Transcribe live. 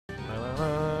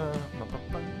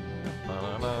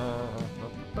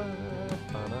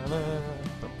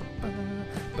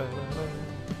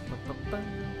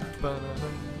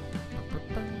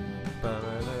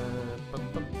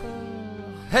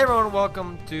Hey everyone,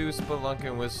 welcome to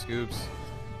Spelunkin with Scoops.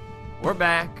 We're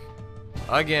back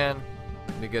again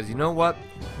because you know what?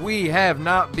 We have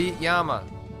not beat Yama.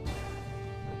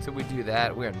 Until we do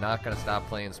that, we are not going to stop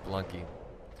playing Spelunky.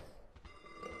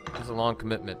 It's a long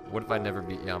commitment. What if I never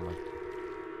beat Yama?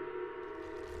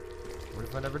 What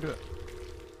if I never do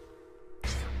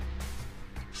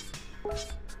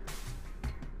it?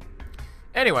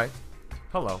 Anyway,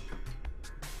 hello.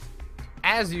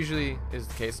 As usually is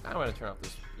the case, I don't want to turn off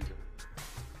this speaker.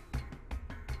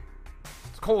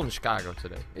 It's cold in Chicago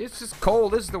today. It's just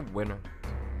cold. It's the winter.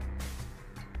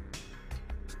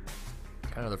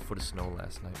 Got another foot of snow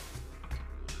last night.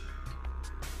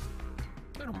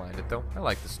 I don't mind it though. I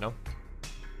like the snow.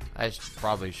 I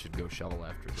probably should go shovel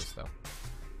after this though.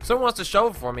 If someone wants to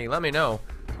shovel for me, let me know.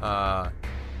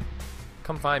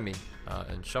 Come find me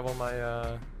and shovel my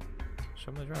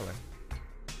driveway.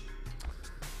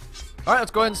 All right,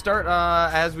 let's go ahead and start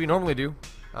as we normally do.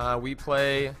 We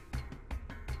play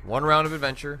one round of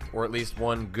adventure, or at least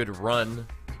one good run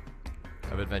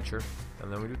of adventure,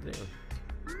 and then we do the daily.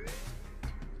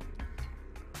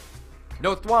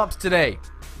 No thwomps today.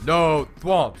 No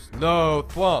thwomps. No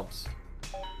thwomps.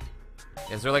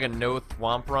 Is there like a no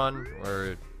thwomp run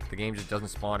where the game just doesn't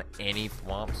spawn any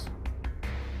thwomps?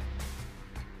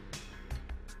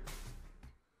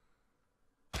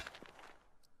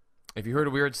 If you heard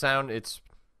a weird sound, it's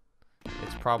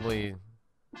probably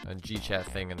a G-chat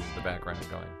thing in the background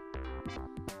going.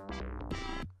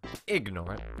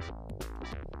 Ignore it.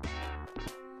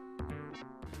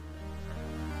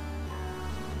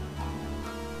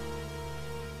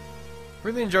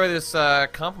 Really enjoy this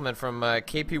compliment from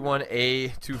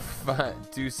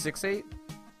KP1A268.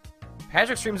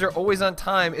 Patrick streams are always on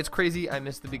time. It's crazy. I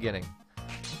missed the beginning.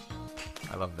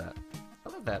 I love that. I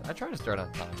love that. I try to start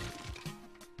on time.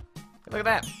 Look at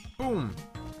that. Boom.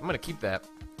 I'm going to keep that.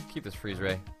 Keep this freeze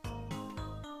ray.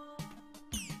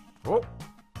 Whoa.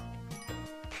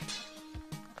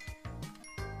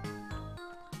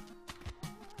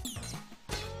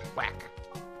 Whack.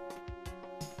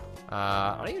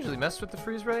 I don't usually mess with the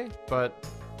freeze ray, but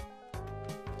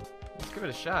let's give it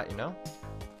a shot, you know?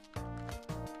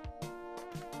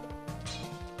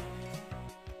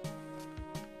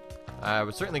 It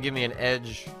would certainly give me an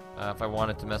edge if I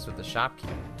wanted to mess with the shop key.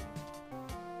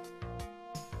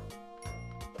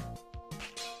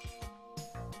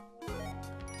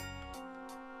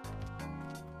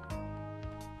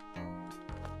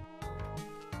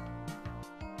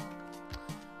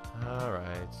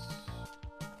 Alright.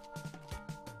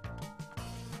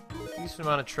 Decent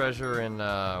amount of treasure in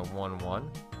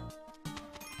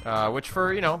 1-1. Which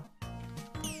for, you know,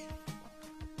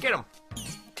 get him!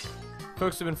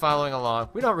 Folks who've been following along,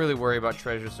 we don't really worry about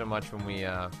treasure so much when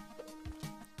we're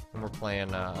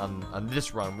playing on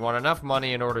this run. We want enough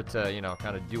money in order to, you know,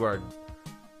 kind of do our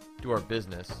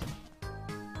business.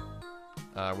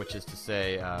 Which is to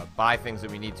say, buy things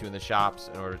that we need to in the shops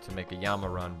in order to make a Yama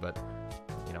run, but,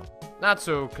 you know, not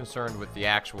so concerned with the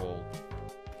actual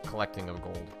collecting of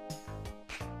gold.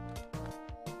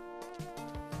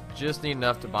 Just need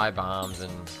enough to buy bombs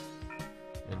and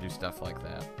do stuff like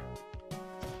that.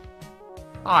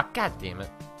 Aw, god damn it.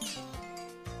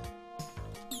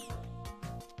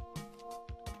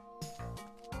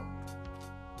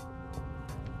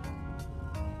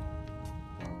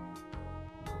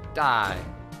 Die.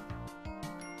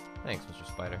 Thanks, Mr.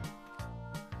 Spider.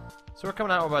 So we're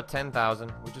coming out with about 10,000,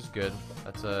 which is good.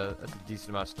 That's a decent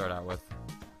amount to start out with.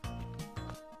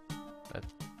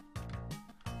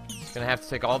 It's gonna have to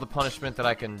take all the punishment that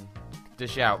I can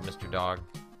dish out, Mr. Dog.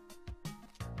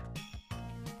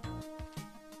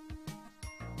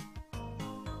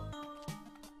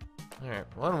 Alright,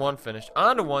 1-1 finished.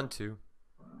 On to 1-2.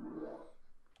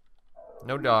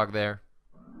 No dog there.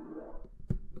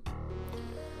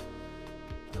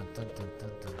 Dun, dun, dun, dun,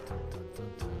 dun, dun, dun,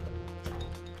 dun.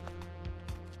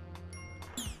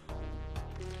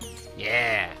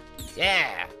 Yeah!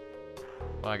 Yeah!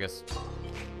 Well, I guess...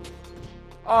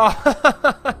 Oh!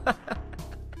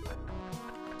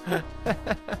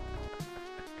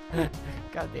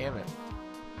 God damn it.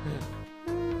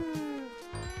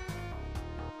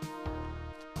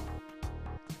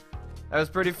 That was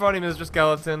pretty funny, Mr.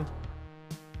 Skeleton.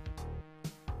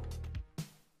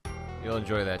 You'll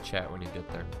enjoy that chat when you get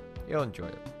there. You'll enjoy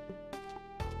it.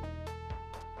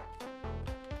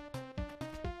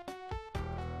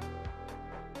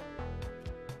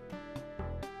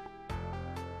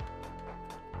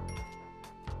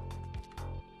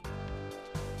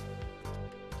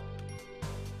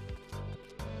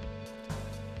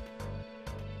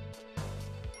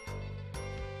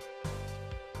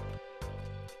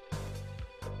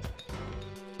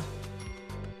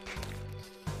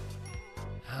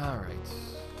 Alright.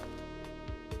 So,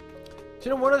 you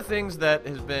know, one of the things that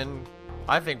has been,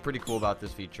 I think, pretty cool about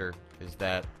this feature is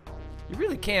that you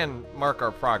really can mark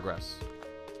our progress.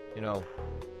 You know,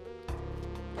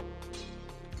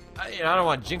 I don't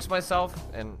want to jinx myself,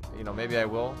 and, you know, maybe I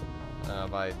will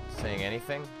by saying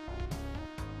anything.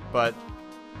 But,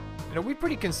 you know, we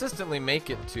pretty consistently make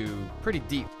it to pretty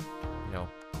deep, you know.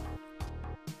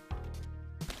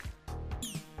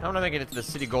 I'm not making it to the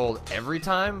city gold every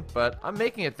time, but I'm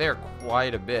making it there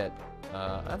quite a bit.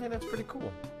 I think that's pretty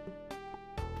cool.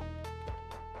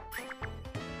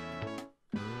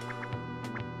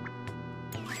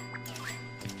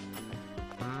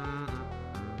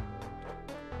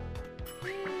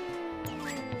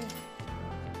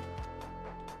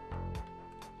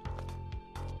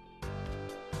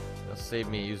 That'll save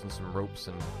me using some ropes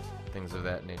and things of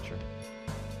that nature.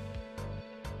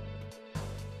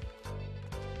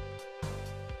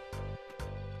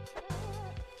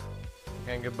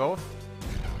 Can I get both?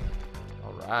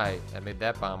 Alright, that made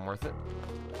that bomb worth it.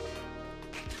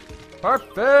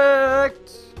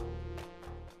 Perfect!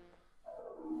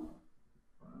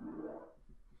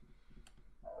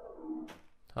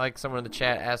 I like someone in the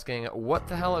chat asking, what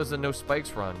the hell is a no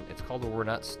spikes run? It's called a We're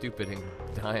Not Stupid and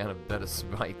die on a bed of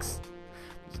spikes.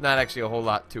 There's not actually a whole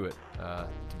lot to it, to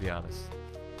be honest.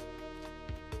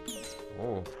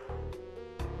 Oh.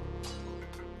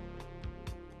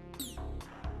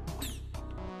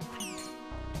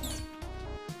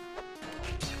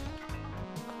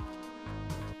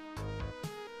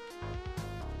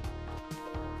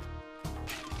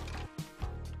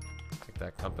 Take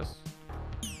that compass.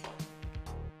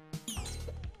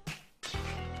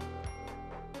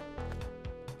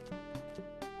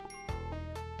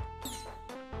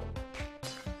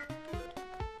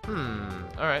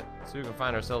 Alright, so we can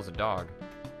find ourselves a dog.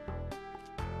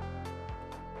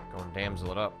 Go and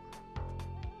damsel it up.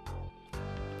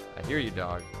 I hear you,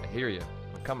 dog. I hear you.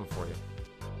 I'm coming for you.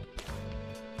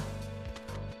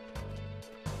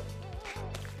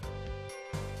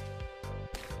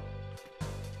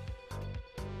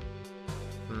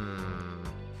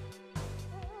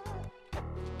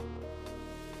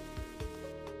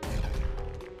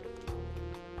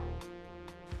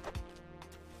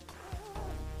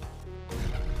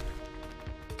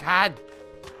 God!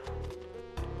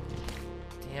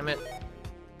 Damn it.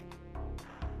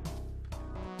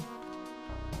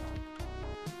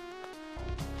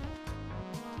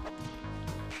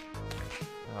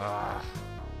 Ah,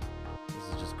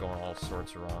 this is just going all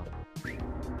sorts of wrong.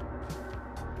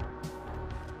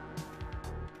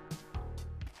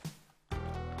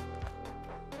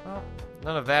 Well,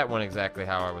 none of that went exactly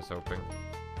how I was hoping.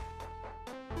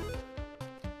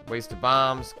 Wasted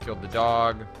bombs, killed the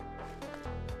dog.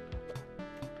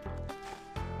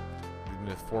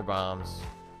 With 4 bombs.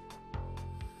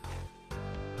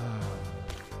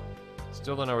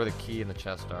 Still don't know where the key and the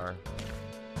chest are.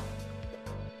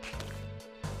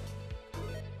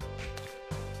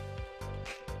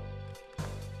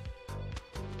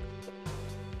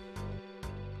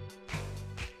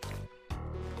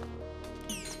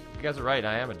 You guys are right,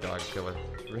 I am a dog killer.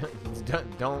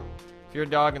 Don't, if you're a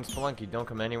dog in Spelunky, don't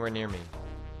come anywhere near me.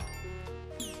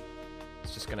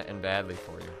 It's just gonna end badly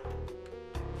for you.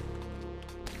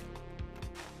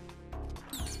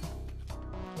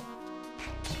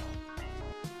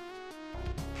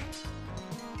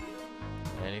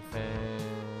 Anything?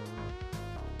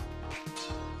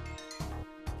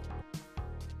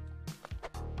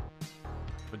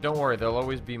 But don't worry, there'll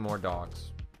always be more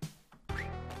dogs.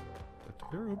 The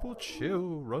terrible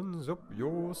chill runs up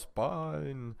your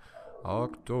spine,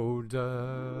 Octodad.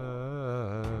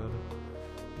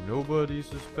 Nobody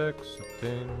suspects a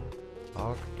thing,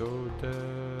 Octodad.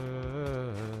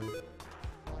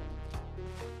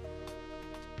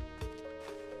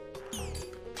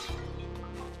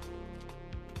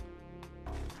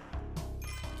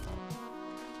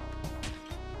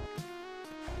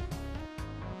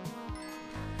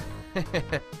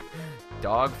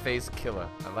 Dogface Killer.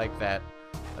 I like that.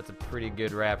 That's a pretty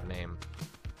good rap name.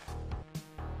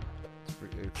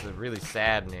 It's a really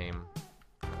sad name.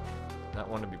 Not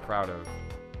one to be proud of.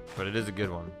 But it is a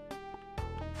good one.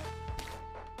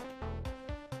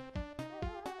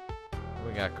 What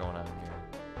we got going on here?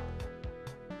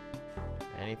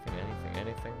 Anything, anything,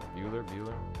 anything? Bueller,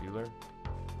 Bueller, Bueller.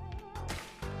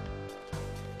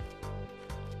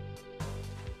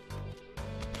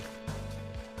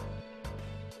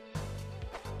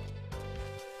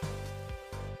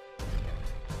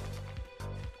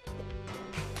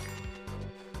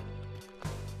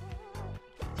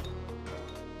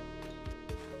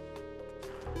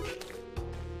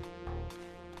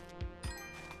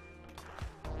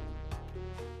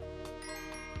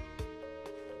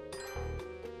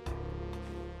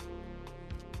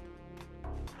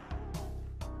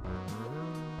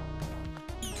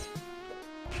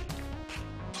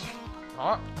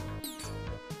 Oh.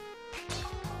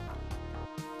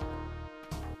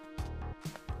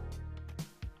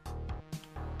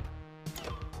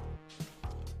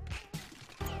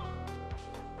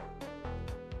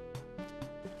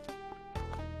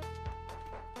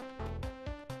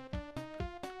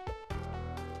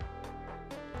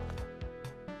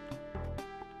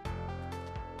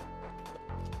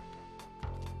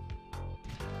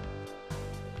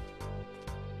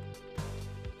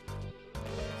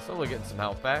 Slowly getting some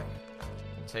health back.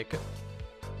 I'll take it.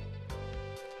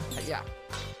 Yeah.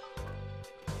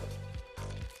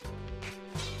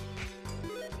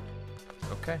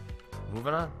 Okay,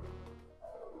 moving on.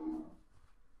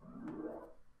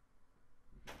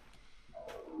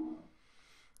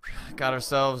 Got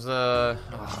ourselves oh,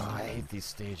 I hate these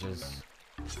stages.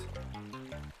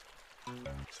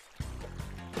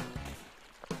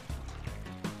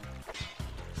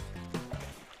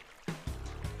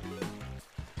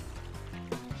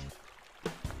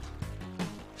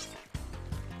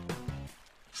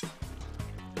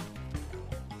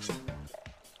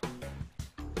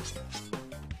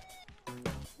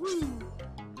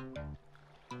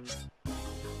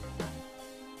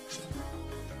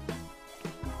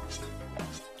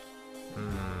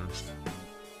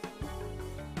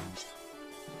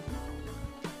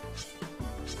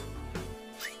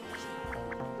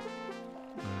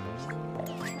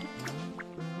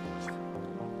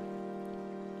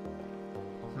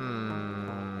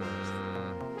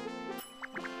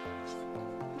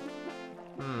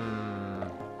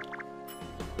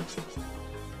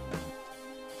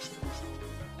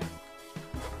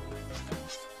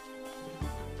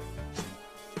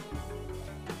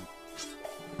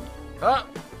 Ah!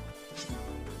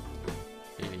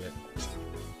 Idiot.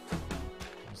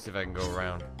 Let's see if I can go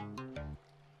around.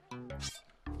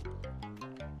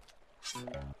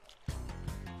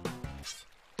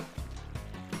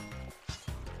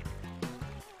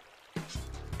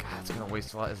 God, it's gonna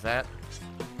waste a lot. Is that?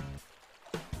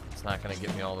 It's not gonna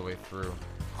get me all the way through.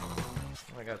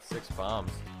 I got 6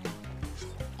 bombs.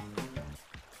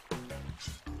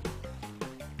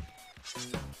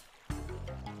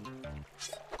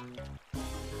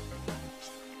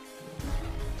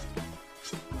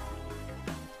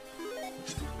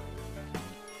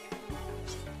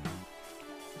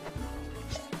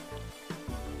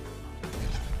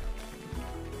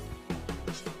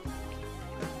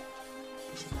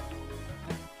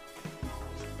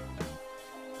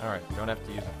 Alright, don't have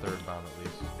to use a 3rd bomb at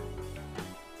least.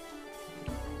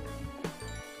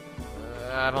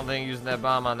 I don't think using that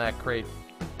bomb on that crate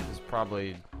is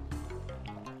probably...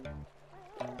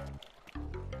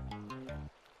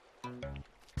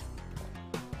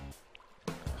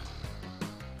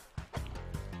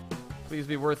 Please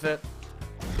be worth it.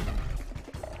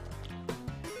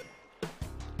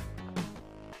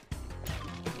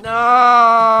 No,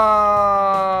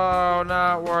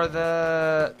 not worth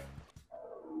it.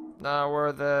 Not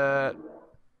worth it.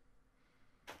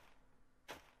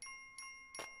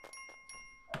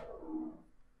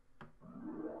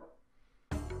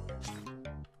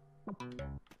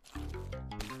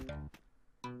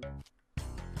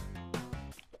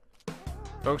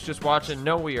 Folks just watching,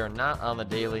 no, we are not on the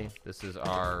daily. This is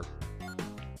our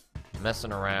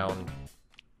messing around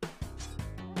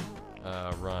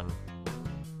run.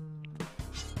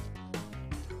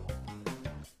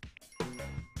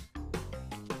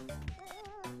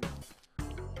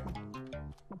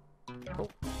 Oh.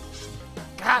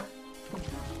 God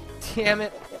damn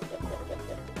it.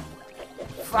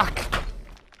 Fuck.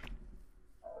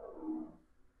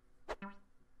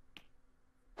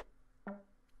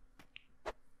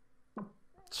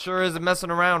 Sure is a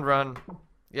messing around run.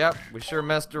 Yep, we sure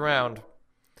messed around.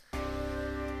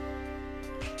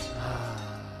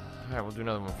 Alright, we'll do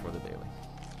another one for the daily.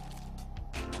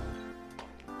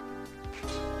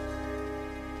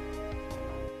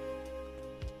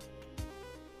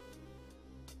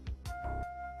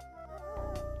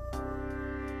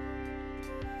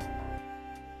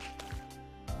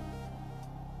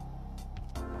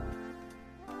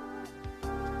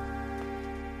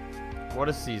 What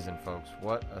a season, folks.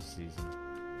 What a season.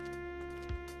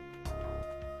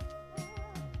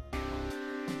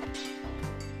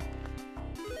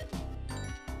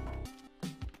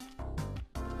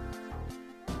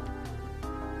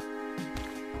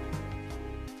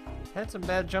 Had some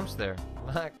bad jumps there.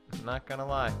 Not gonna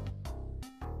lie.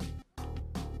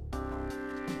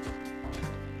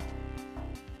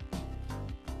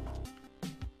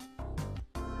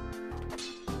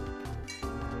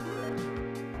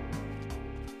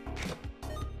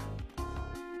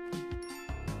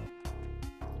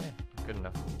 Yeah, good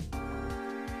enough.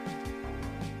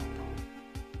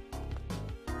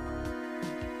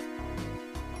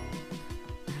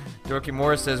 Dorky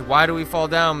Morris says, why do we fall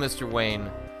down, Mr.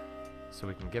 Wayne? So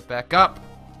we can get back up.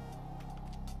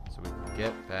 So we can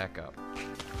get back up.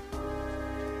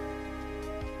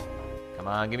 Come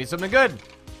on, give me something good.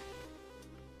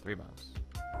 3 bombs.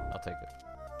 I'll take it.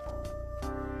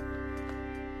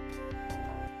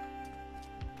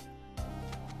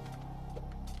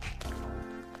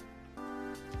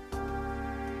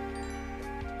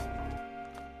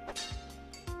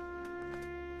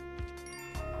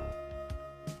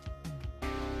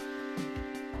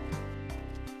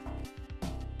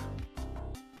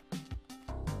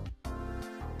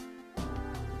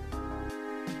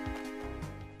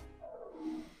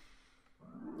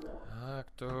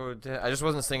 I just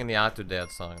wasn't singing the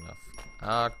Octodad song enough.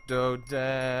 Octodad,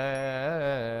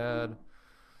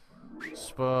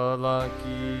 Spelunky,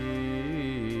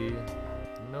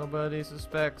 nobody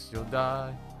suspects you'll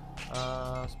die.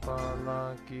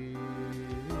 Spelunky,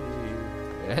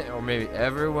 or maybe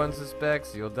everyone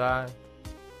suspects you'll die.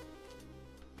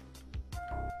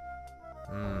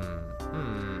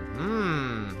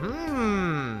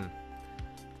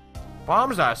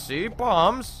 Bombs, I see,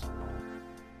 bombs.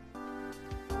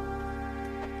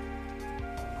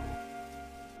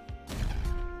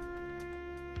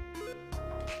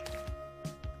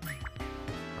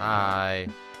 I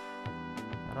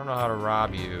don't know how to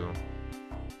rob you.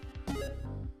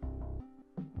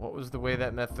 What was the way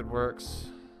that method works?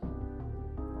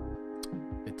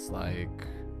 It's like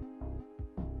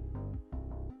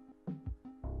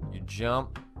you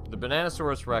jump. The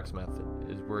Bananasaurus Rex method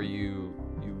is where you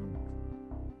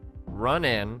run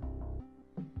in,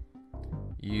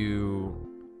 you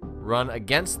run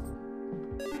against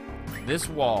this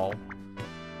wall.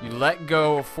 You let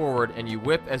go forward and you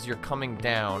whip as you're coming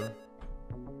down.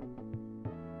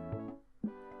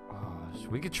 Oh, so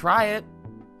we could try it.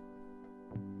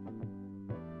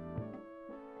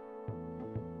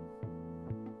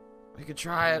 We could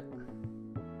try it.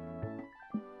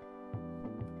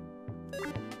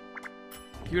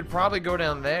 He would probably go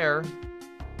down there.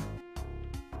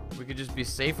 We could just be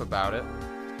safe about it.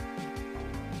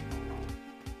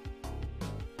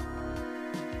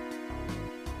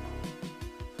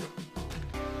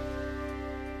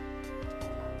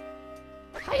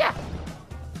 Hiya!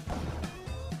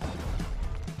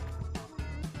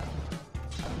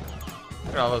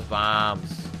 Look at all those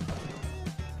bombs.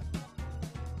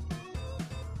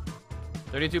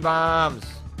 32 bombs.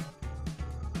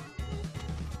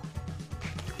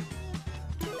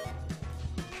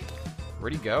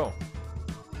 Where'd he go?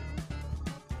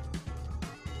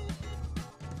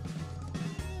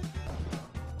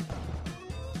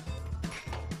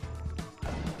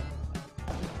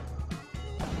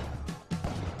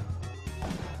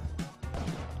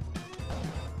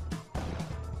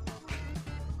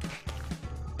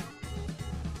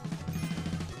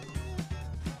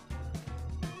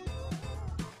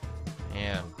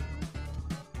 Man.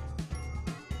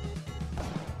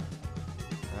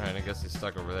 Alright, I guess he's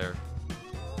stuck over there.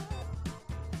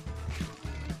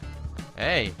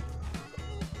 Hey!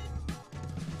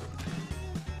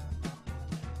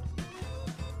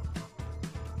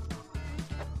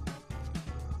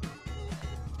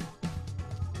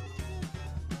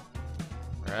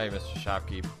 Alright, Mr.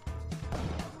 Shopkeep.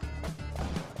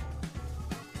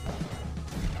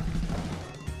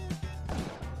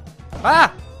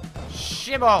 Ah!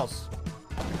 Shibballs!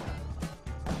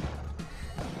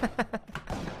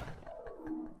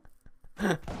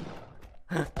 Well,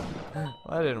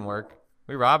 that didn't work.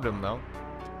 We robbed him, though.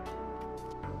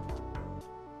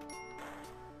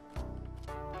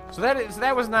 So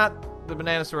that was not the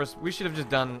Bananasaurus. We should have just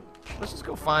done... Let's just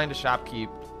go find a shopkeep,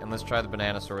 and let's try the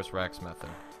Bananasaurus Rex method.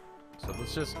 So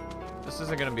let's just... This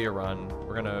isn't gonna be a run.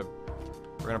 We're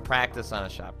gonna practice on a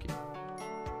shopkeep.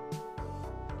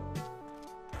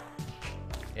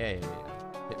 Yeah.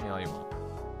 Hit me all you want.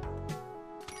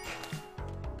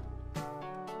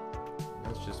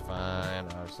 Let's just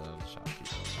find ourselves a shopkeep.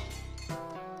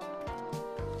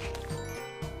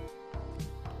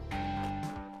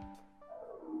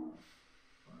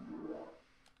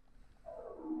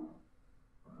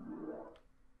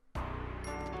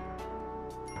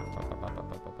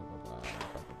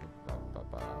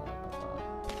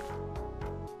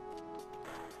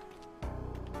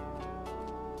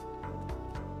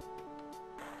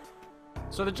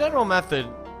 So the general method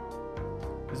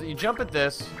is that you jump at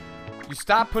this, you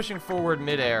stop pushing forward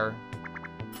midair,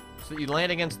 so that you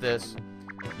land against this,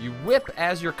 you whip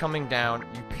as you're coming down,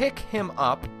 you pick him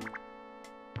up,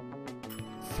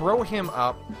 throw him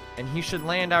up, and he should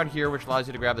land out here, which allows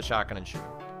you to grab the shotgun and shoot.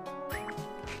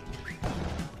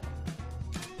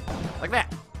 Like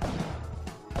that.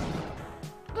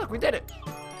 Look, we did it.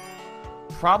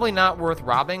 probably not worth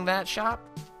robbing that shop.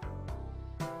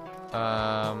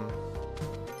 But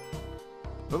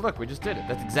look, we just did it.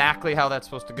 That's exactly how that's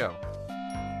supposed to go.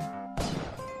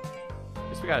 At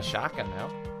least we got a shotgun now.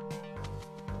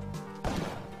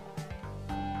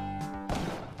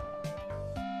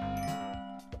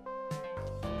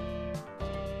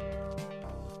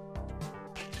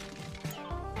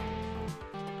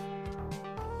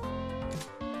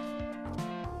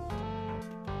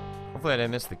 Hopefully I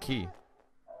didn't miss the key.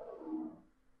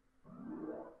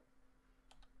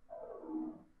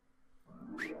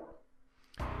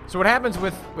 So what happens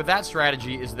with that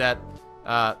strategy is that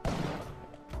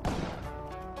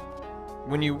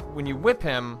when you whip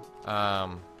him,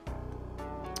 the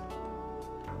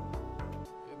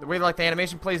way like the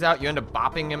animation plays out, you end up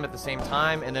bopping him at the same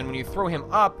time, and then when you throw him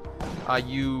up,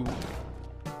 you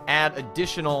add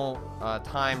additional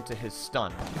time to his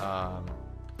stun.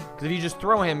 Because if you just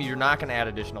throw him, you're not going to add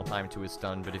additional time to his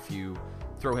stun, but if you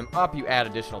throw him up, you add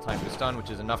additional time to his stun, which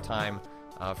is enough time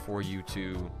for you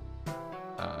to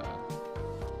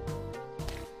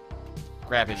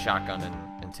grab his shotgun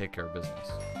and take care of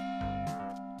business.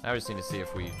 Now we just need to see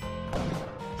if we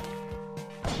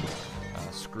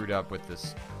screwed up with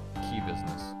this key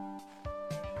business.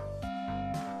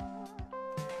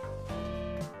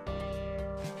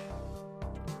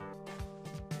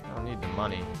 I don't need the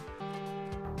money.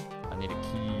 I need a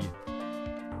key.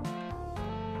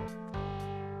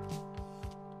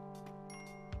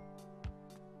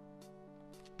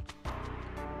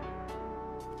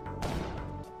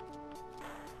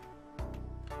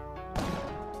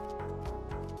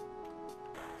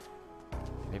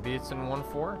 Maybe it's in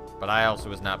 1-4, but I also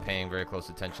was not paying very close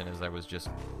attention as I was just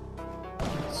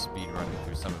speed running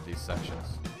through some of these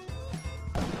sections.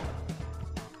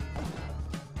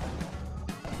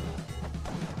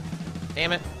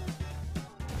 Damn it.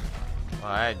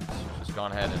 Well, I had just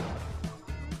gone ahead and...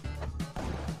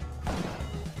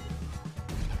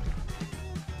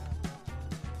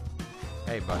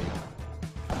 Hey, buddy.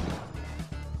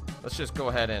 Let's just go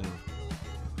ahead and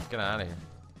get out of here.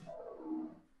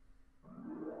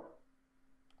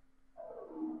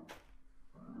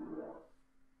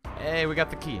 Hey, we got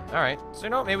the key. Alright, so you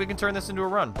know what? Maybe we can turn this into a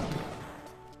run.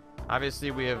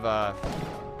 Obviously, we have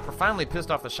profoundly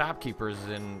pissed off the shopkeepers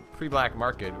in pre-black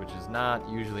market, which is not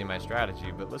usually my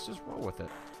strategy, but let's just roll with it.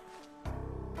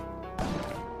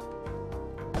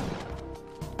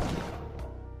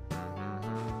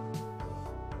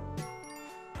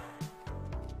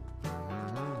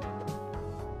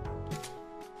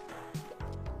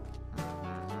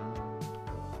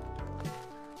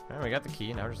 Alright, we got the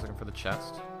key. Now we're just looking for the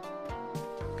chest.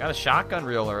 Got a shotgun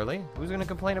real early. Who's gonna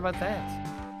complain about that?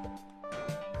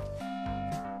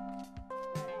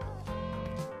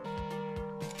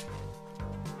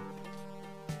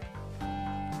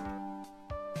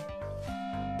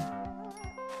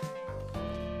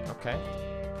 Okay.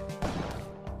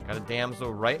 Got a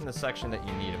damsel right in the section that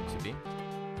you need him to be.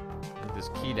 Put this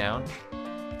key down.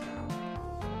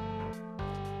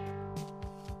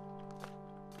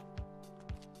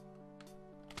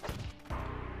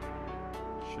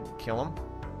 Shouldn't kill him.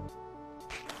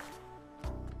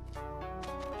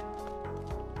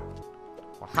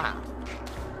 Waha!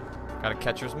 Got a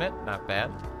catcher's mitt, not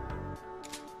bad.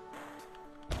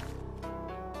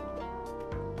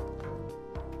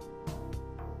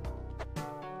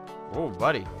 Oh,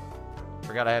 buddy.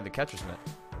 Forgot I had the catcher's mitt.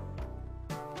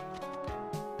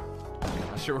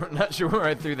 Not sure where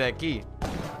I threw that key.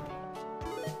 What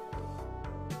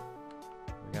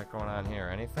we got going on here?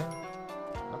 Anything?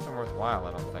 Nothing worthwhile,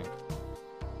 I don't think.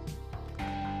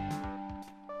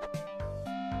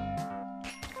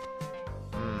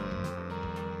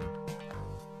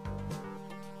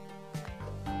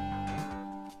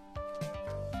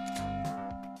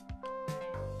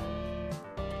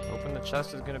 Hoping the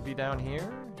chest is gonna be down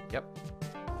here. Yep.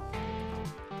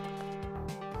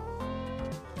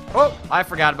 Oh, I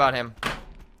forgot about him.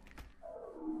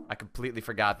 I completely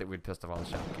forgot that we'd pissed off all the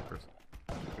shopkeepers.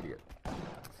 Pretty good.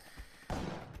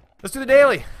 Let's do the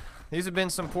daily. These have been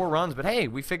some poor runs, but hey,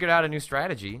 we figured out a new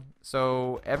strategy.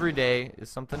 So every day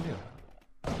is something new.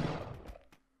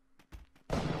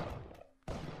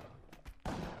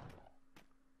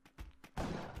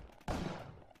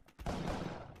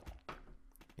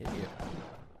 Idiot.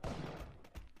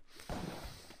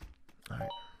 Alright.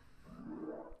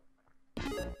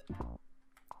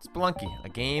 Spelunky, a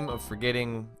game of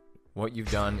forgetting what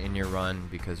you've done in your run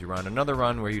because you're on another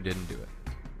run where you didn't do it.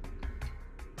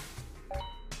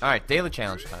 Alright, daily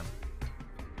challenge time.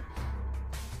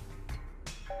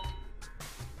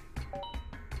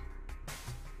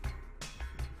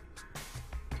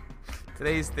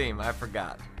 Today's theme, I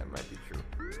forgot. That might be true.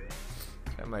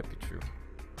 That might be true.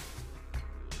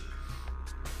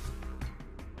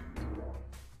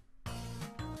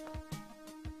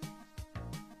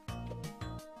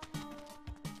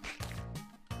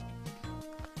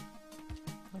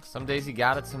 Some days you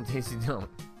got it, some days you don't.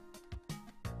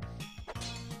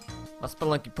 Us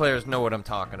Spelunky players know what I'm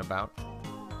talking about.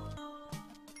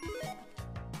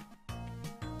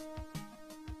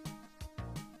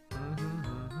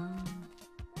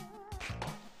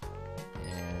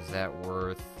 Is that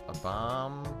worth a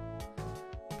bomb?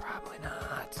 Probably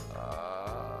not.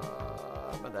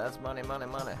 But that's money, money,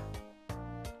 money.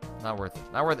 Not worth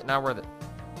it. Not worth it. Not worth it.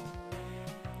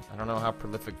 I don't know how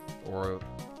prolific or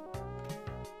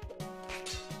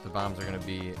the bombs are going to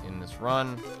be in this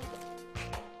run.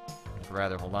 I'd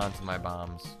rather hold on to my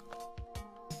bombs.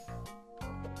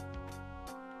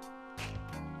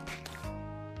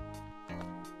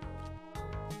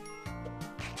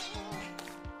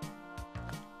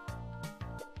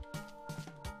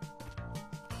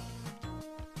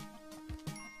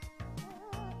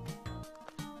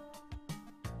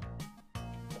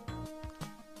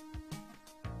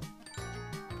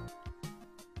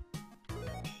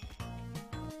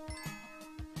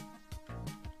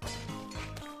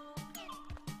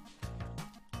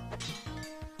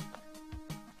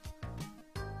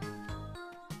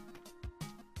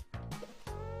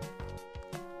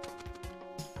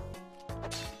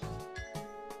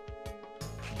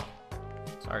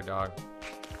 Sorry, dog.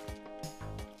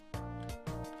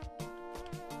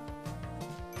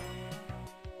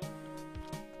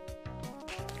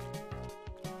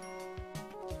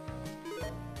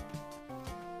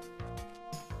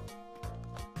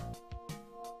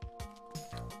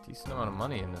 Decent amount of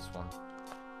money in this one.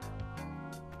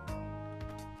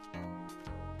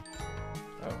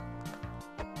 Oh.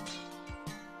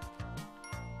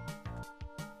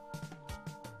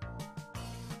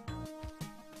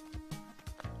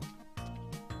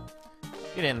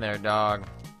 Get in there, dog.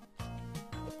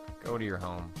 Go to your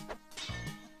home.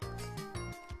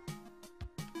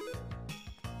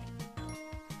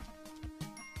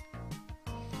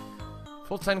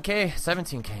 Full 10K,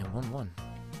 17K, and 1-1.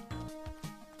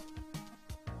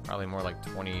 Probably more like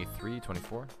 23,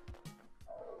 24.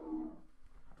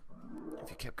 If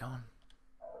you kept going.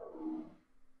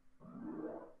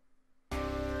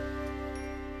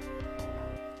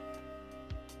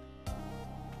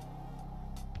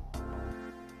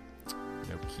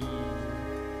 No key.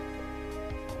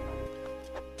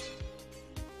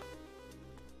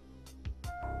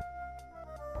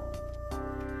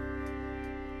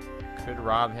 Could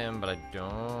rob him, but I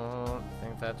don't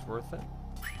think that's worth it.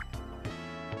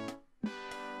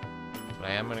 But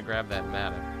I am going to grab that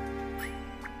mattock.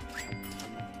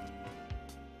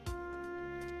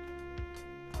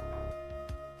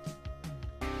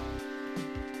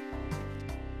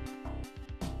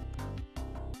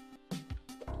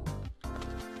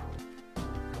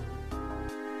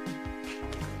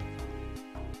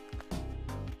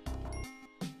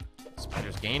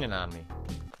 Spider's gaining on me.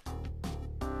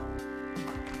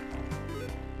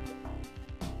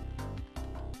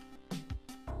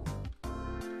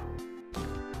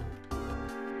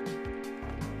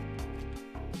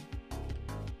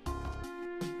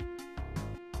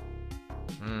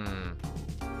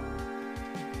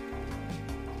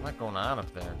 What's not going on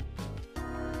up there?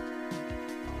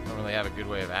 Don't really have a good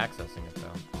way of accessing it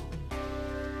though.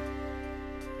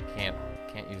 Can't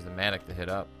use the mattock to hit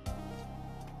up.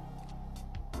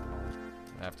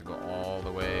 I have to go all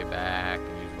the way back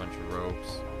and use a bunch of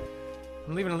ropes.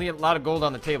 I'm leaving a lot of gold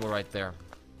on the table right there.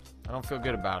 I don't feel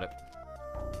good about it.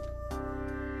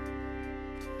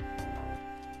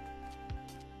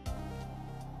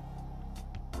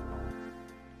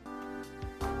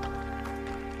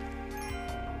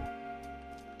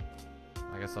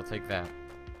 I guess I'll take that.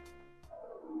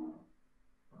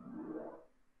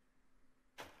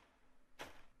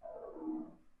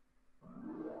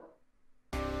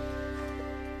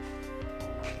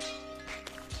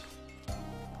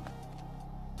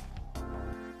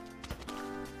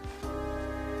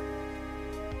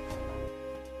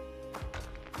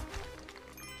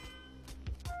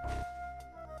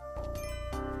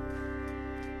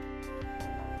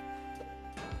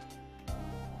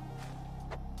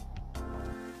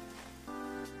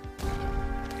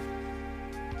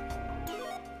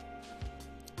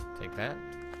 Take that.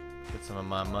 Get some of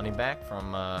my money back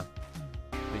from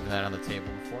leaving that on the table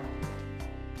before.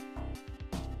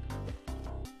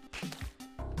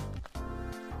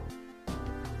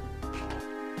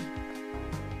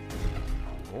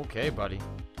 Okay, buddy.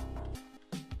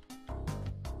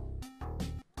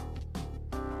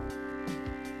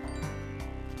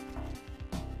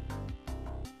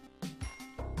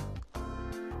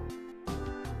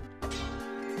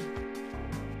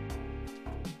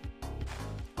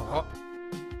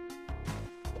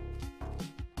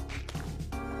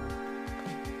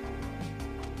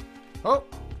 Oh!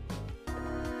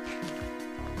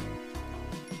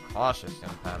 Cautious,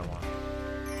 young Padawan.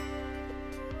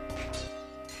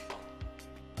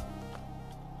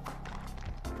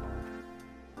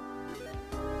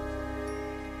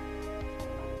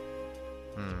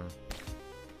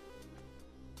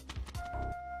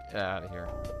 Get out of here.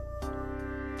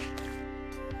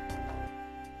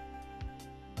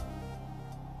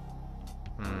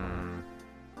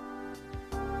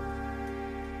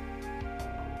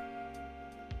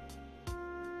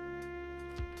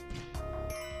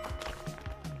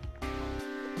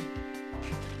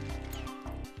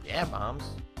 Yeah, bombs.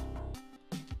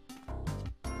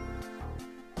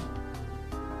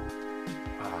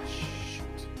 Ah,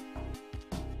 shoot.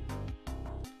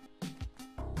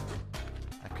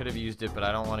 I could have used it, but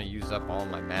I don't want to use up all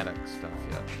my Maddox stuff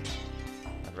yet.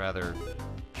 I'd rather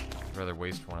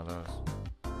waste one of those.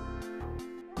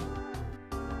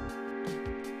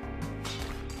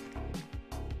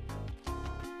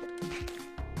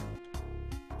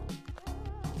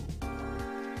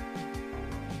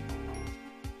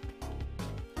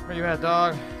 Where you at,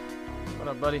 dog? What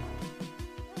up, buddy?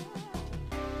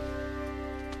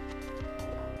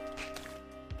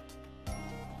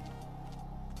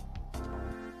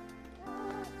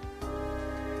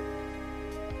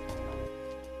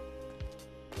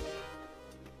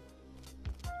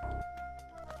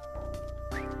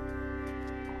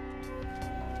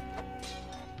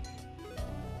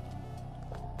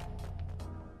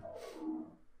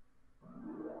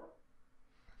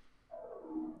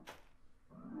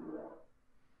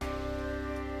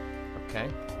 Okay.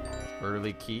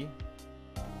 Early key.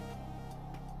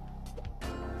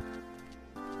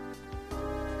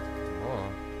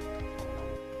 Oh.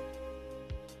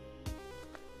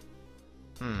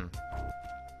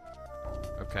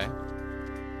 Okay.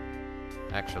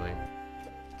 Actually,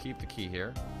 keep the key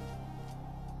here.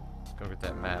 Let's go get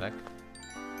that Maddox.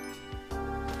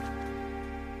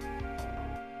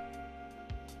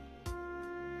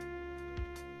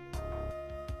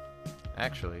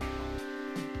 Actually,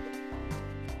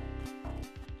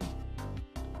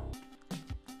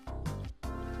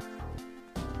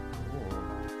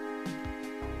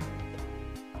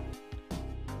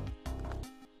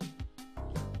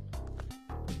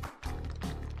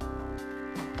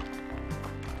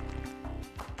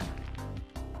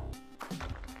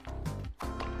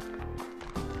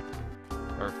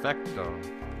 perfecto.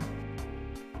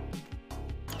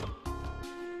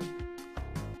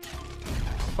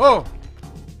 Oh!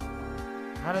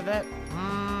 How did that?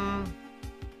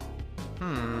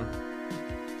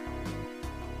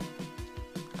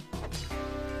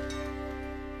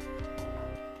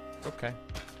 Okay.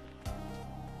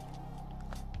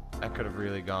 That could have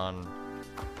really gone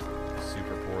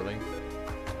super poorly.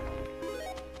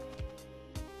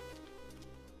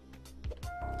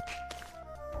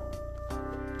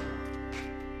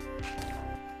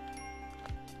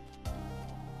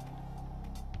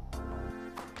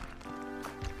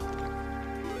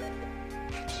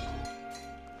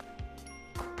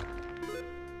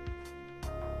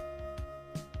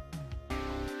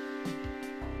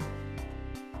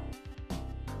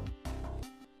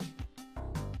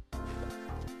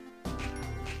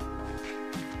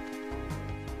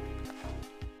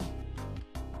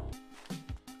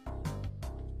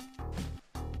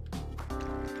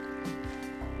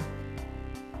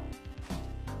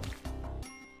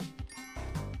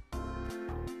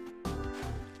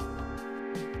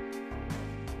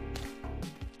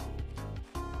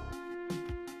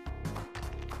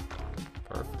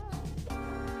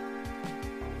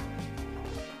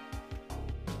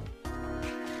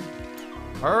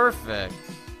 Perfect.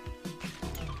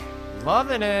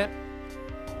 Loving it.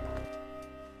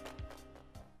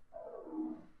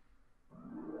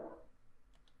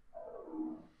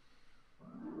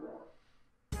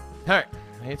 Alright,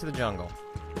 head to the jungle.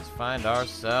 Let's find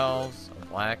ourselves a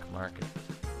black market.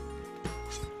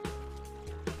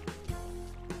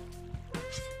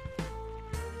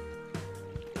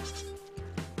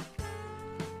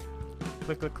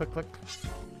 Click, click, click, click.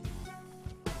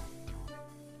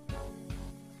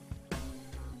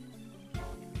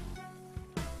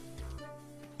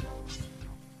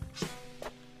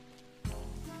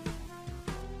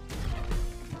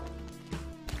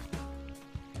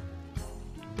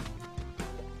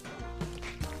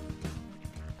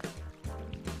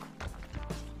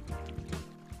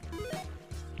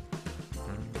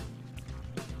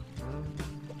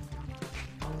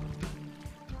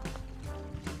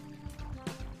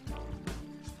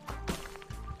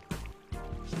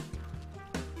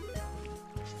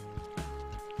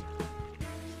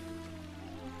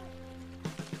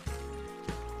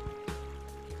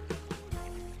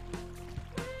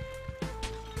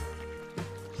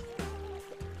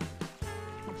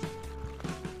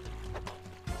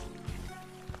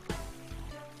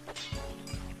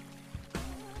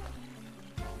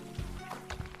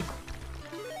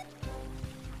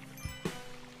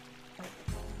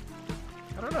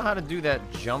 don't know how to do that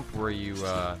jump where you, you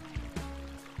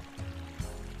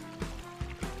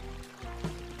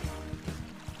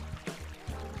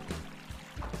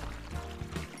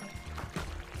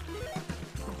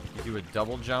do a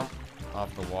double jump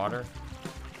off the water.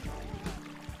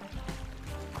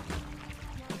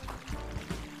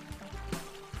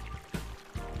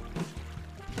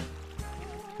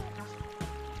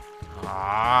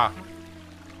 Ah!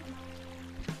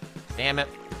 Damn it.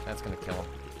 That's gonna kill him.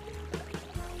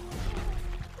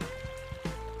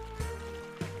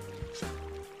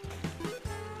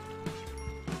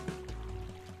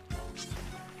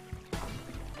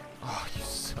 Oh, you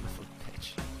son of a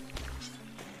bitch.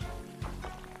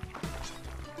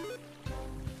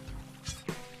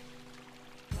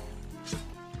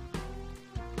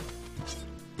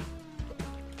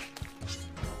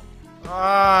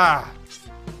 Ah!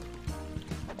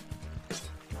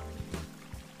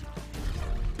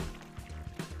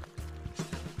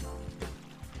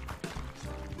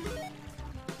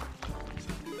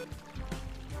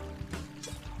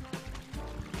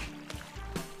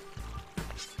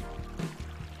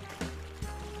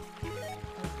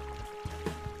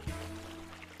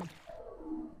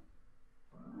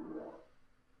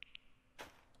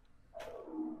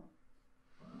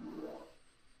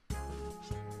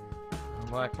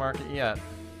 Black market yet.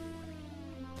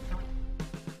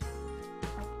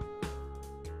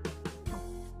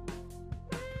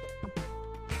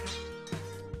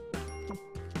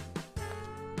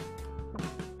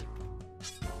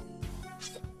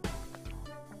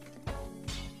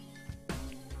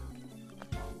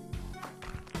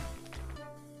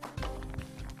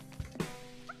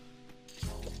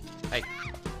 Hey.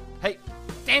 Hey!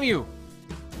 Damn you!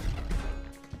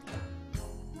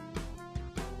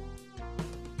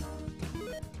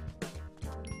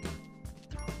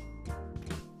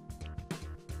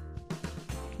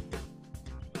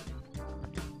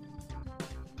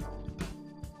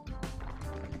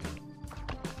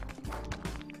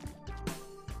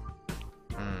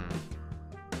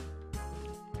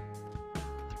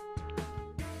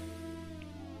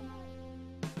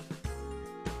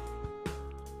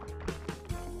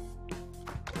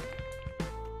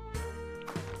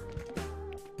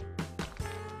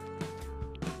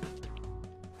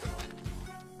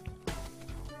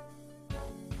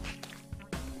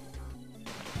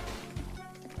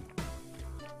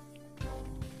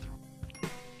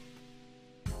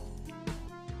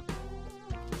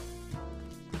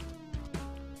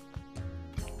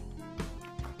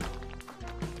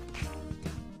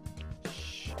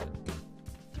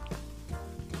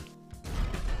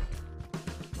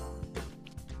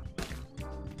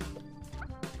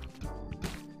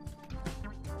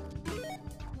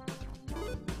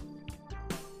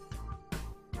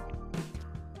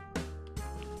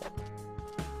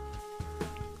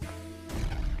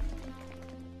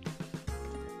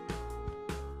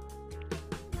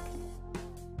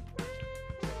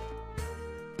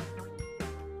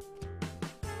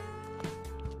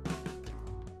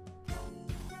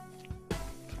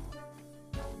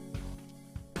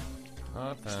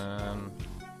 Nothing.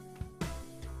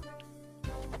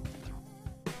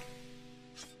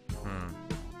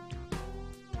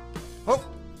 Oh!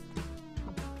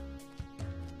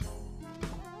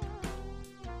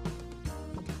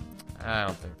 I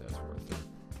don't think that's worth it.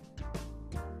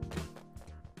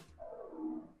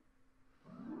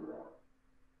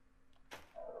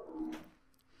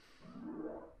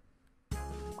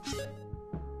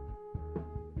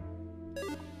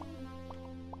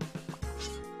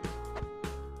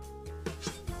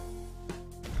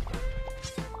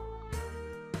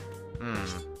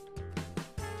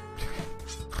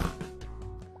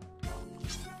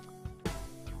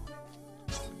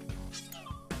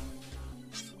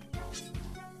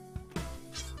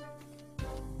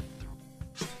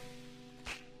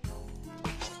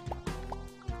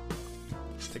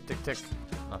 Tick, tick, tick.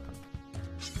 Nothing.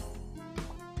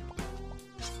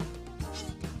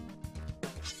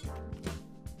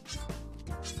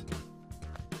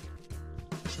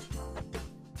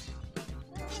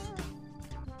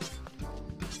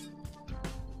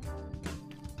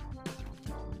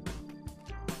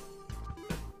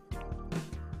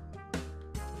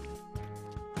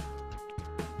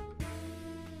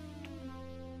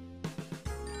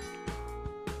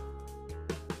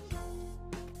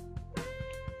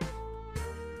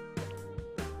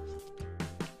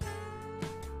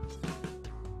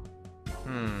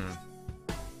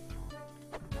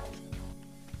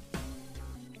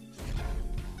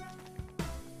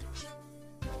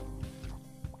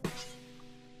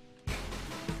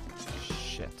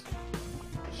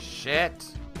 Shit.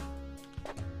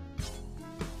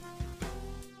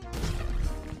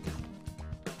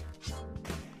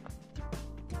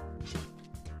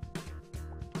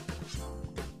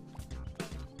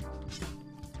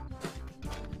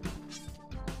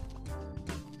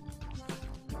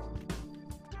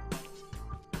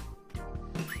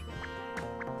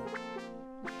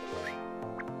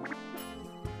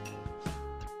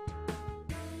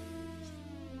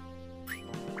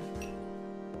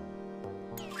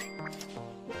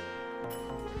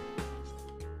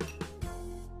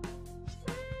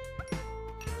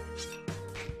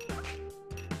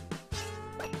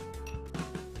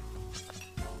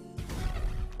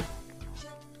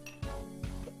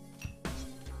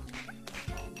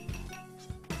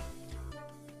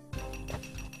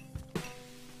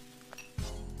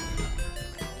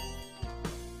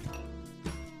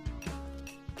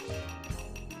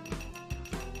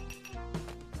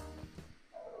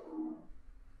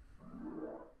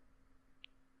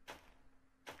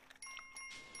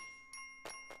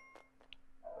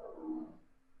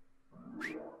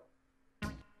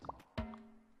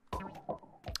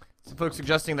 folks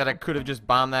suggesting that I could have just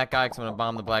bombed that guy because I'm going to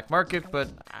bomb the black market, but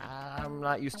I'm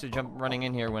not used to running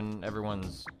in here when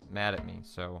everyone's mad at me,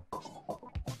 so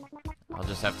I'll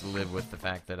just have to live with the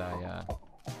fact that I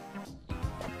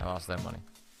lost that money.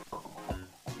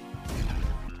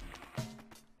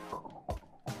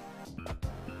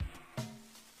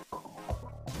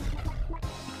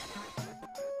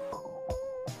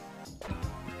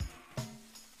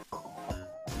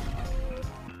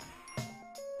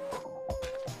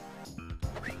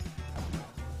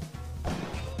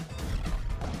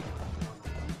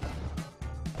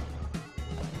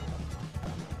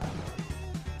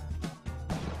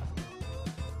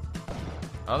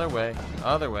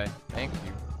 Other way. Thank you.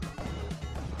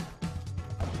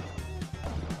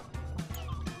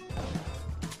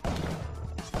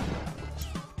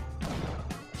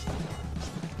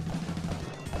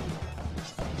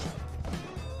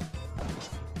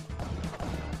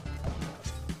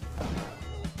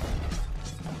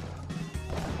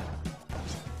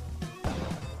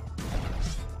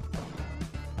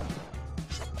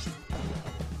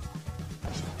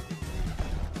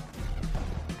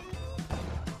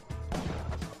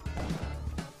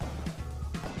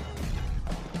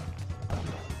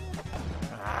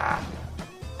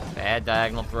 Bad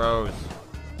diagonal throws.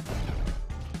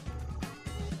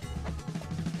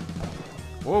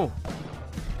 Whoa.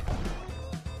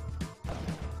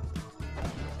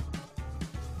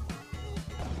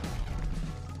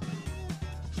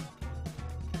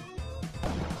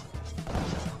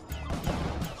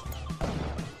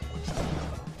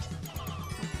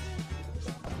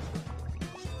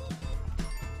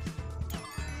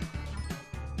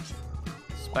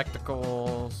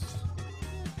 Spectacles.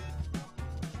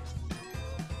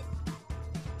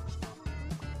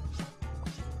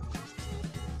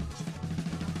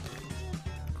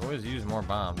 Always use more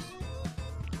bombs.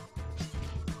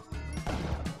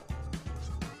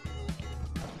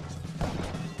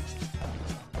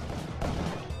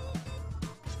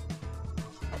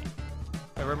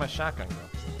 Hey, where'd my shotgun go?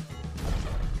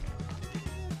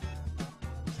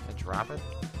 Did I drop it?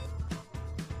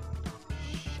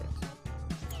 Shit.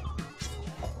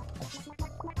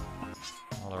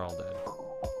 Oh, they're all dead.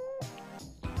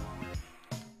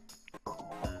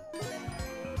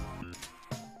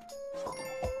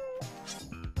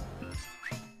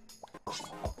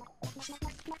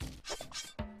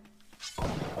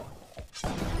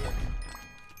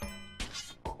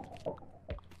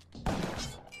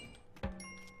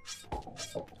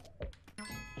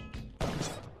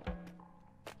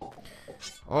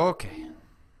 Okay.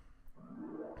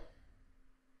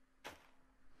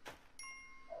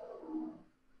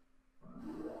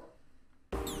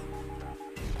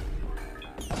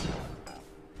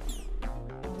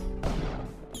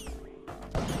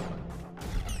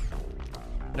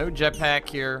 No jetpack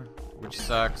here, which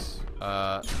sucks.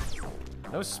 No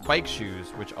spike shoes,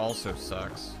 which also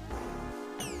sucks.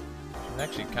 I'm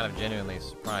actually kind of genuinely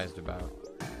surprised about.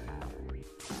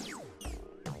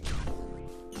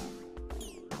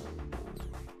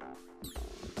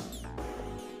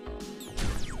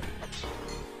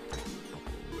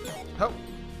 Oh.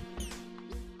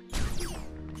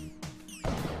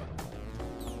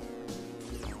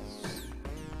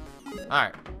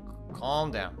 Alright.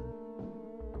 Calm down.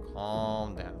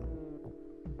 Calm down.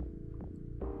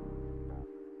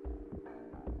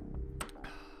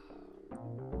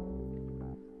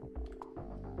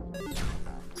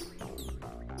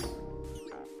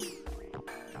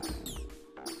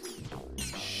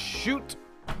 Shoot!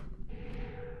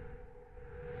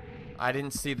 I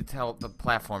didn't see the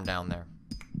platform down there.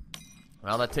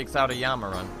 Well, that takes out a Yama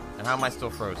run. And how am I still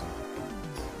frozen?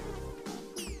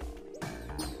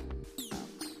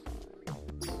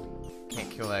 Can't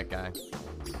kill that guy.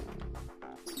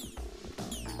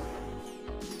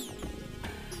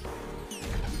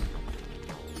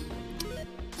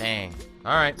 Dang.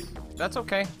 Alright. That's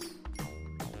okay.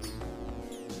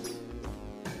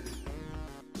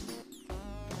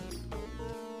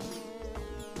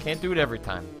 Can't do it every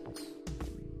time.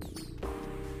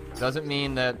 Doesn't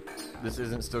mean that this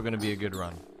isn't still going to be a good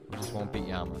run. We just won't beat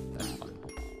Yama. That's fine.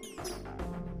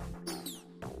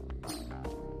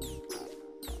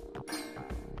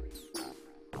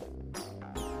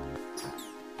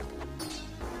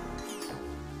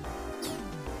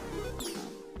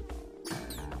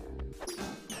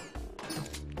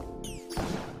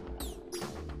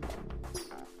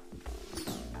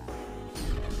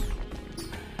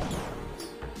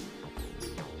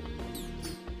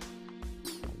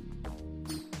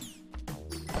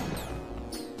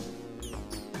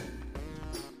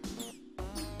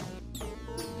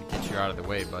 You're out of the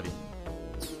way, buddy.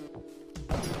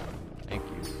 Thank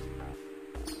you.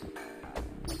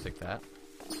 that.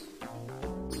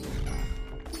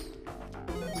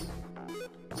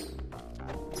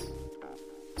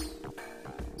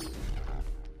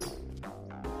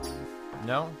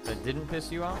 No? That didn't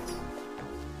piss you off?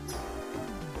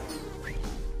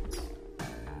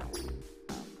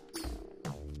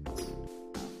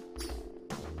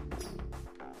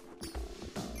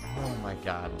 Oh my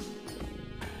god.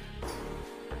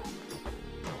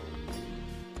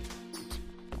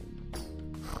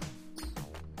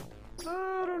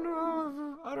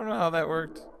 I don't know how that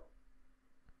worked.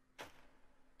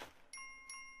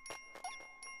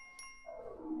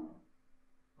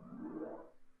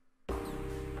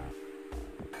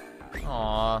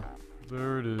 Aw,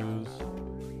 there it is.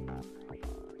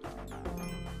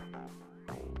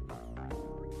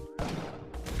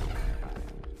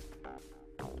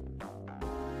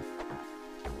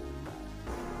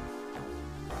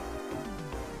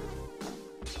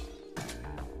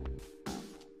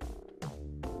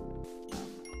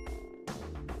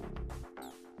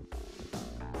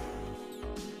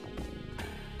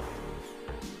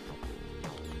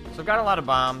 So I've got a lot of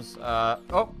bombs.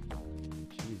 Oh!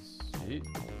 Jeez.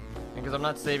 Because I'm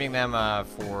not saving them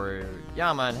for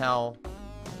Yama and Hell.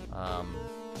 I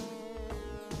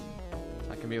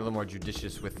can be a little more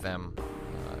judicious with them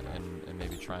and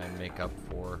maybe try and make up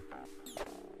for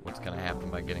what's going to happen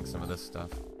by getting some of this stuff.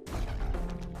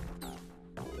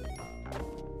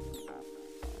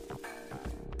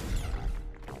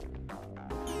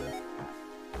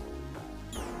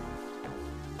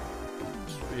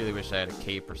 Really wish I had a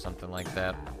cape or something like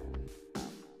that.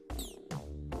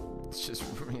 It's just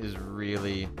is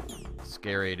really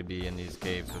scary to be in these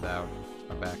caves without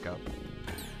a backup.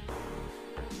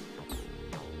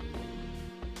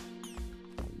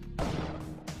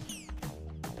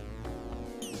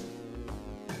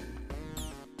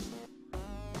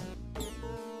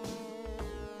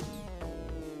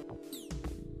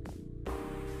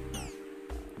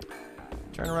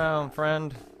 Turn around,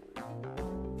 friend.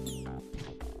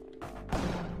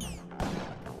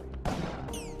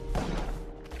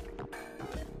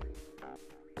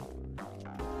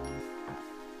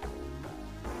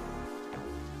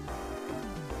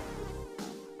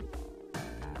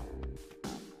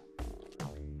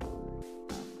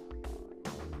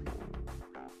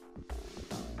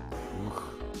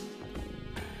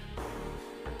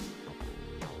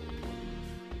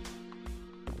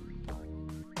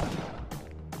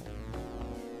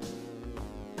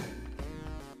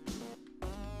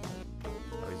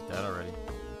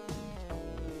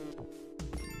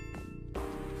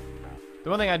 The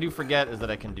one thing I do forget is that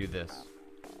I can do this.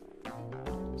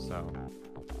 So,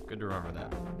 good to remember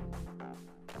that.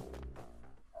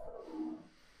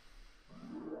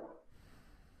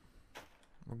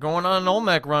 We're going on an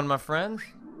Olmec run, my friends.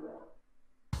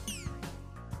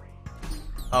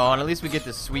 Oh, and at least we get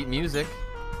this sweet music.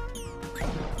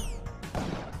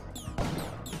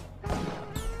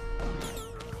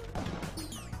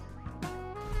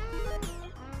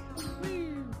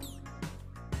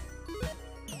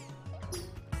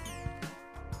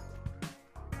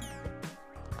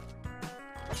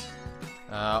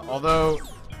 Although,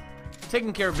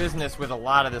 taking care of business with a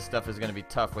lot of this stuff is going to be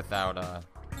tough without,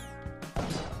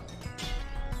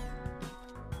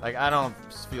 like, I don't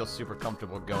feel super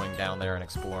comfortable going down there and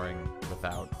exploring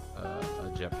without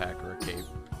a jetpack or a cape.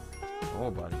 Oh,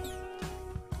 buddy.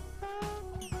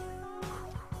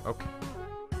 Okay.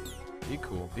 Be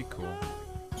cool, be cool.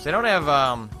 So they don't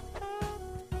have,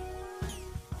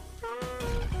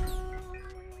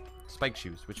 spike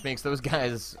shoes, which makes those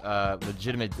guys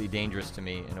legitimately dangerous to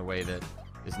me in a way that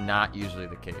is not usually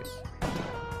the case.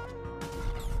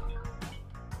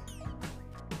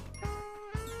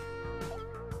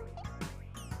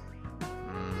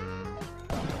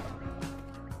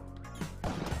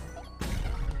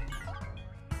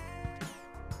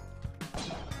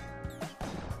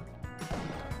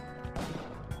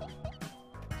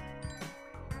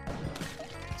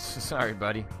 Sorry,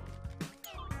 buddy.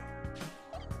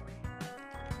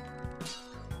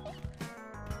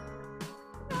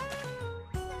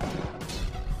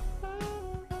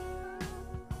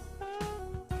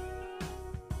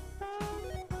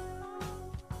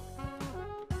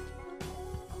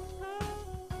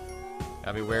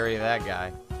 Gotta be wary of that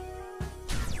guy.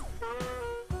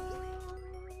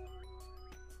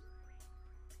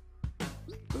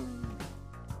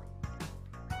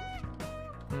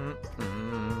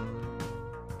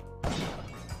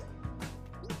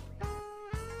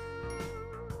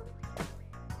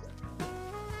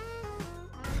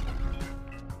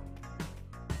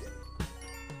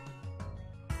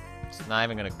 It's not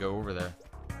even gonna go over there.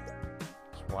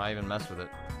 So why even mess with it?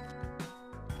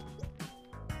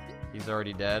 He's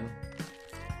already dead.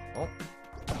 Oh.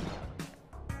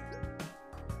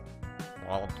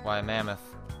 Walloped by a mammoth.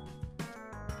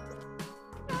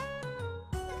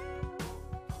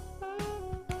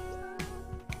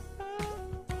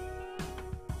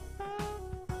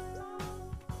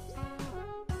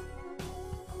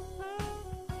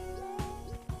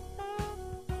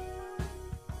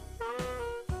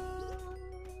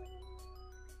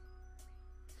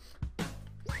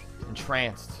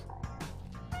 Entranced.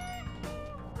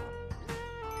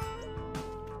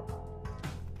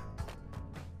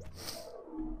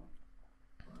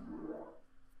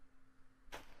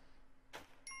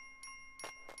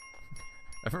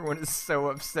 Everyone is so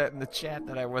upset in the chat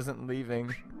that I wasn't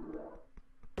leaving.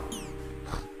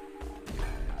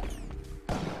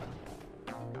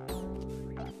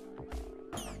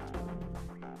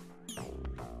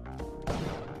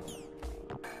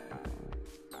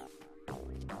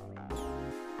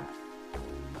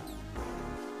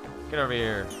 Get over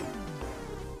here.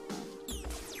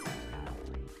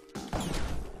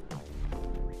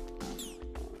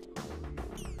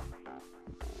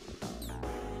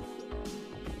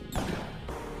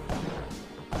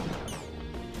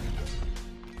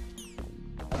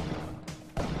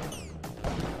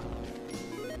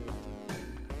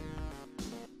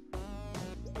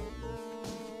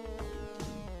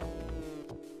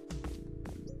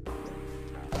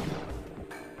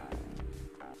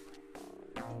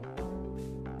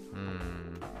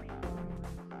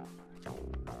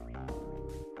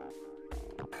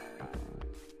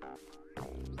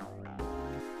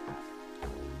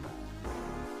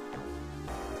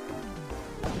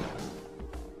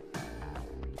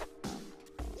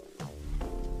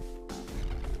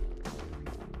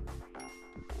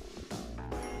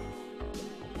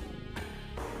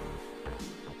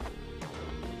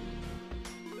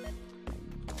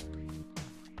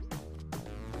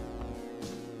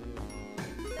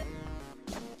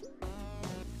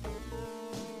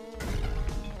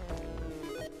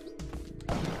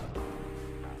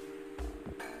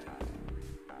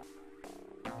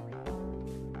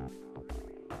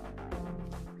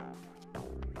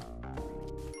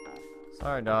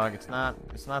 Sorry, dog. It's not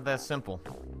that simple.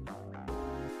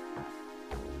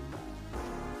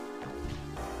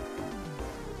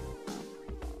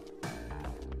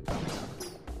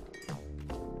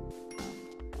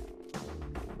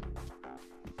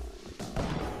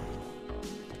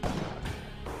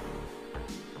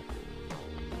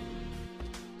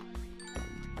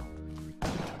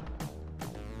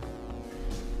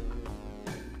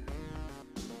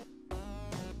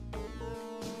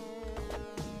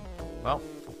 Well,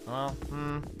 I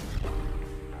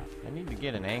need to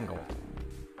get an angle.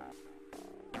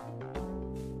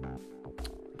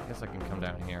 I guess I can come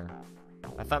down here.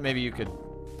 I thought maybe you could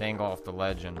dangle off the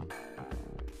ledge and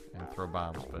throw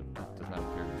bombs, but that does not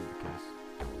appear to be the case.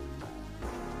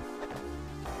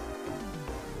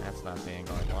 That's not the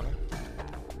angle I wanted.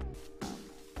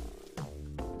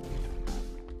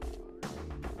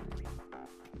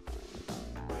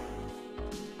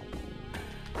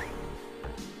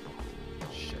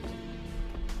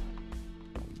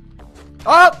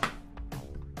 Up!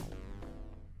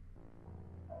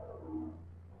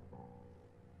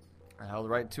 I held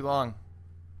right too long.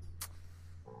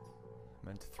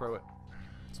 Meant to throw it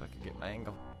so I could get my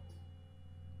angle.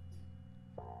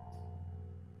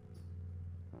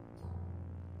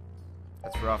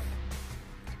 That's rough.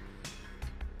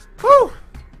 Whew!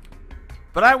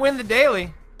 But I win the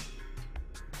daily.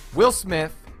 Will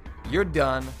Smith, you're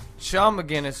done. Sean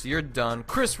McGinnis, you're done.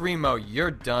 Chris Remo,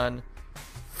 you're done.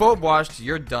 Phobwashed,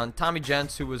 you're done. Tommy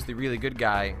Gents, who was the really good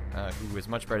guy, who was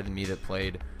much better than me, that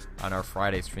played on our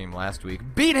Friday stream last week,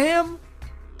 beat him!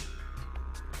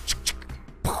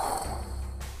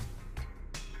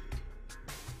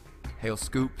 Hail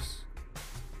Scoops.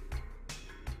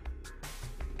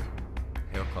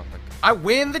 Hail Clumpic. I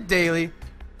win the daily.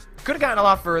 Could have gotten a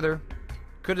lot further.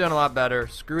 Could have done a lot better.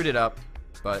 Screwed it up.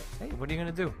 But, hey, what are you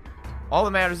going to do? All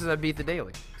that matters is I beat the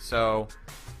daily. So,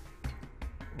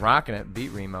 rocking it. Beat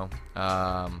Remo.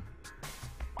 That's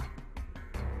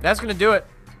going to do it.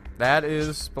 That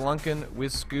is Spelunkin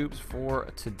with Scoops for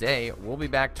today. We'll be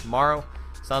back tomorrow.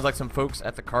 Sounds like some folks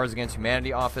at the Cards Against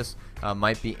Humanity office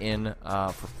might be in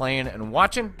for playing and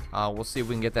watching. We'll see if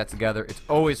we can get that together. It's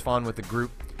always fun with the group,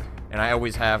 and I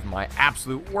always have my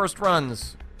absolute worst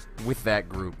runs with that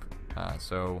group.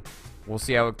 So we'll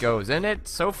see how it goes. And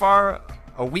it's so far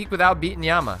a week without beating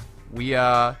Yama.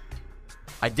 I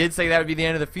did say that would be the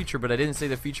end of the feature, but I didn't say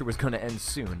the feature was going to end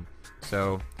soon.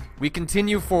 So we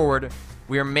continue forward.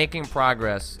 We are making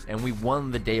progress, and we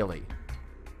won the daily.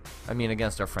 I mean,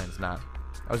 against our friends, not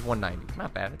I was 190.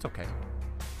 Not bad. It's okay.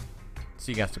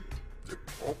 See you guys.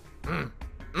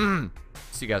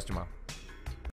 See you guys tomorrow.